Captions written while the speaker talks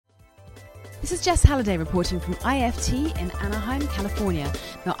This is Jess Halliday reporting from IFT in Anaheim, California.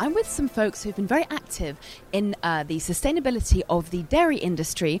 Now, I'm with some folks who've been very active in the sustainability of the dairy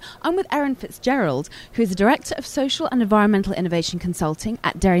industry. I'm with Erin Fitzgerald, who is the Director of Social and Environmental Innovation Consulting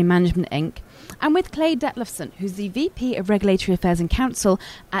at Dairy Management Inc., and with Clay Detlefson, who's the VP of Regulatory Affairs and Counsel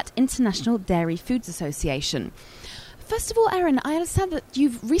at International Dairy Foods Association. First of all, Erin, I understand that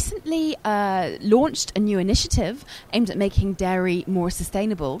you've recently launched a new initiative aimed at making dairy more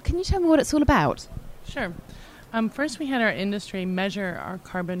sustainable. Can you tell me what it's all about? Sure. First, we had our industry measure our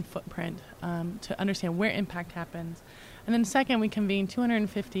carbon footprint to understand where impact happens. And then second, we convened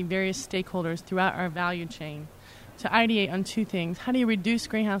 250 various stakeholders throughout our value chain to ideate on two things. How do you reduce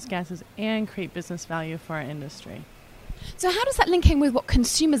greenhouse gases and create business value for our industry? So how does that link in with what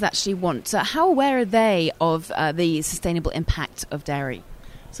consumers actually want? How aware are they of the sustainable impact of dairy?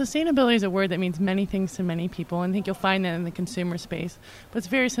 Sustainability is a word that means many things to many people, and I think you'll find that in the consumer space. But it's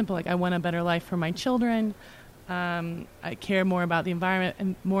very simple, like I want a better life for my children, I care more about the environment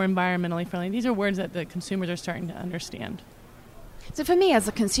and more environmentally friendly. These are words that the consumers are starting to understand. So for me as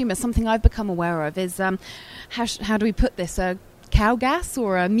a consumer, something I've become aware of is, how do we put this, cow gas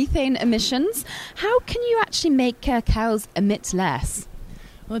or methane emissions. How can you actually make cows emit less?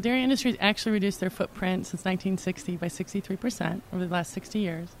 Well, the dairy industry has actually reduced their footprint since 1960 by 63% over the last 60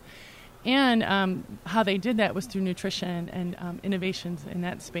 years. And how they did that was through nutrition and innovations in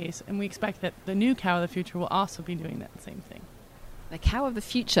that space. And we expect that the new cow of the future will also be doing that same thing. The cow of the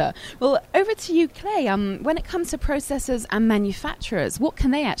future. Well, over to you, Clay. When it comes to processors and manufacturers, what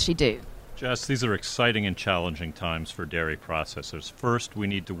can they actually do? Jess, these are exciting and challenging times for dairy processors. First, we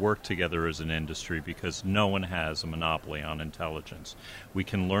need to work together as an industry because no one has a monopoly on intelligence. We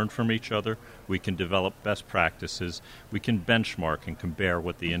can learn from each other, we can develop best practices, we can benchmark and compare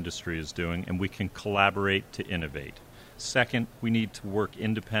what the industry is doing, and we can collaborate to innovate. Second, we need to work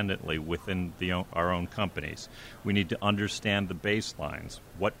independently within our own companies. We need to understand the baselines,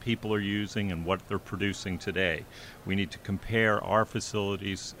 what people are using and what they're producing today. We need to compare our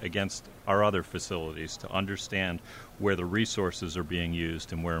facilities against our other facilities to understand where the resources are being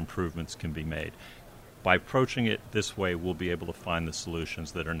used and where improvements can be made. By approaching it this way, we'll be able to find the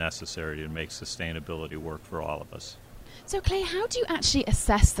solutions that are necessary to make sustainability work for all of us. So, Clay, how do you actually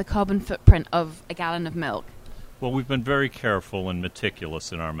assess the carbon footprint of a gallon of milk? Well, we've been very careful and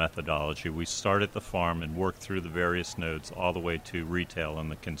meticulous in our methodology. We start at the farm and work through the various nodes all the way to retail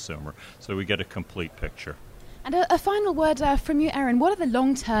and the consumer, so we get a complete picture. And a final word from you, Erin. What are the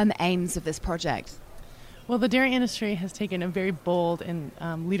long-term aims of this project? Well, the dairy industry has taken a very bold and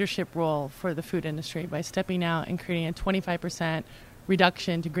leadership role for the food industry by stepping out and creating a 25%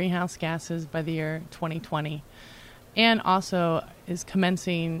 reduction to greenhouse gases by the year 2020. And also is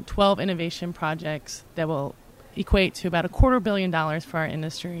commencing 12 innovation projects that will equate to about $250 million for our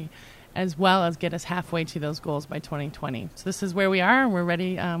industry, as well as get us halfway to those goals by 2020. So this is where we are, and we're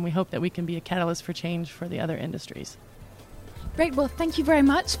ready. We hope that we can be a catalyst for change for the other industries. Great. Well, thank you very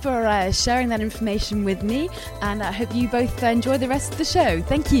much for sharing that information with me, and I hope you both enjoy the rest of the show.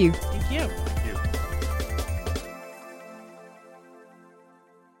 Thank you. Thank you.